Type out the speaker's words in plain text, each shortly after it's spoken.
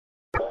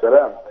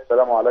السلام.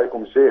 السلام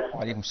عليكم شيخ.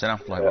 وعليكم السلام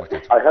ورحمة الله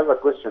وبركاته. I have a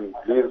question,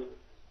 please.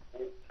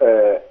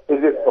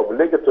 Is it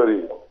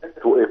obligatory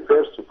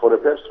for a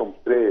person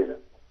praying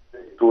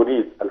to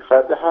read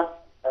Al-Fatiha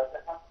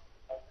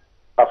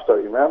after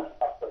Imam?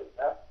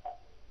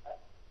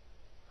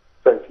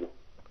 Thank you.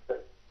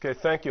 Okay,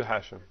 thank you,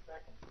 Hashim.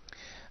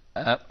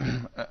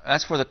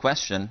 As for the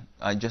question,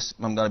 I'm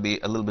going to be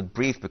a little bit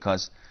brief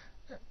because,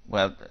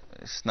 well,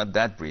 it's not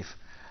that brief.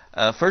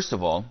 First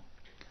of all,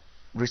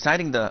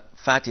 reciting the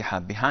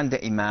Fatiha behind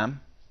the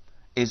Imam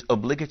is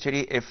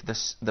obligatory if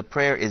the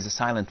prayer is a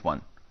silent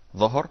one,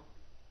 Dhuhr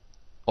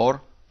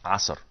or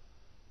Asr,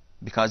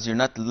 because you're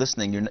not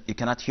listening, you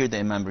cannot hear the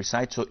Imam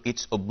recite, so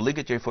it's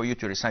obligatory for you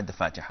to recite the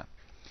Fatiha.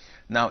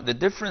 Now, the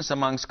difference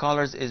among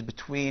scholars is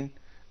between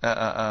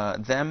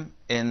them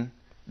in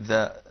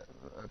the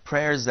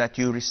prayers that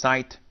you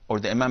recite or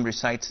the Imam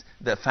recites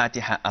the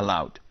Fatiha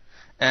aloud.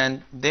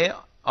 And they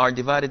are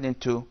divided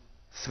into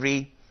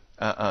three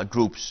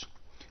groups.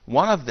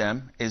 One of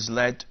them is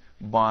led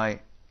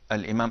by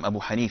Al-Imam Abu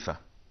Hanifa.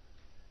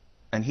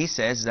 And he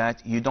says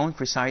that you don't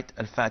recite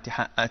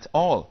Al-Fatiha at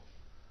all,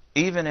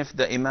 even if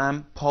the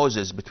Imam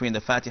pauses between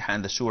the Fatiha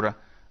and the Surah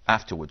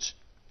afterwards.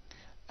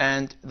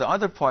 And the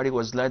other party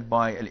was led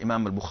by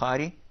Al-Imam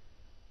Al-Bukhari,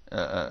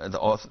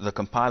 the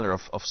compiler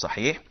of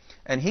Sahih.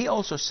 And he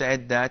also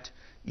said that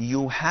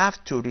you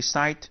have to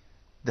recite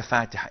the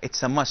Fatiha.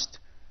 It's a must,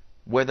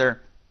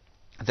 whether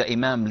the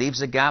Imam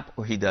leaves a gap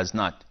or he does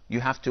not.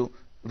 You have to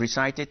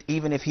recite it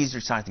even if he's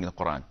reciting the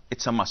Quran.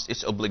 It's a must,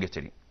 it's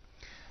obligatory.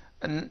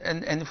 And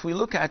if we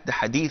look at the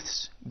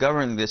hadiths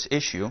governing this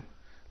issue,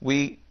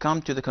 we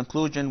come to the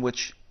conclusion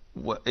which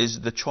is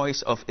the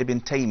choice of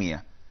Ibn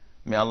Taymiyyah.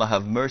 May Allah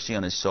have mercy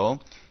on his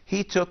soul.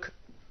 He took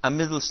a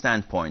middle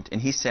standpoint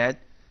and he said,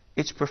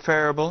 it's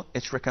preferable,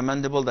 it's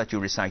recommendable that you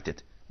recite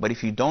it. But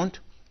if you don't,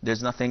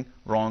 there's nothing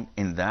wrong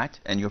in that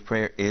and your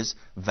prayer is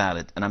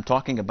valid. And I'm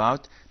talking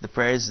about the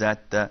prayers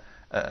that the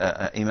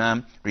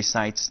Imam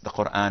recites the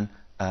Quran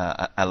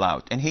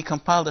aloud. And he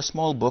compiled a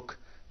small book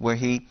where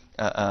he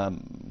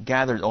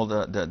gathered all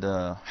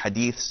the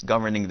hadiths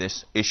governing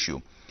this issue.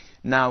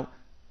 Now,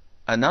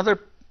 another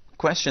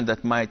question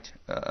that might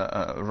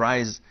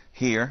rise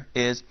here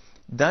is,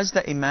 does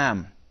the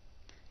Imam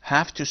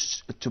have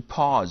to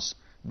pause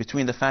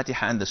between the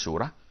Fatiha and the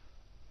Surah,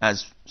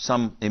 as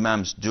some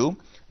Imams do?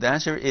 The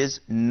answer is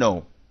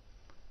no.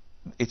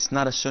 It's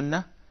not a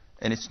sunnah,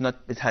 and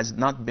it has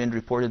not been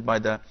reported by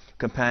the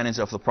companions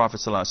of the Prophet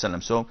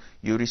ﷺ. So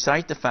you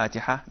recite the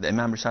Fatiha, the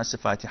Imam recites the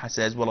Fatiha,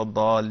 says,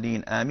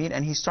 وَلَضَّالِّينَ آمين,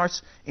 and he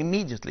starts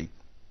immediately.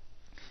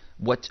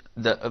 What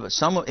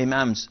some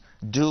Imams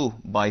do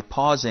by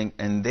pausing,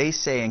 and they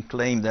say and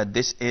claim that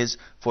this is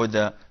for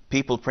the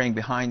people praying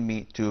behind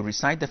me to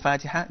recite the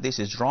Fatiha, this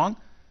is wrong,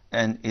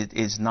 and it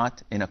is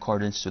not in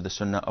accordance to the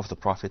sunnah of the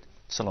Prophet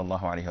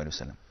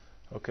ﷺ.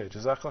 Okay,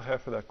 Jazakallah khair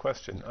for that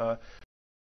question.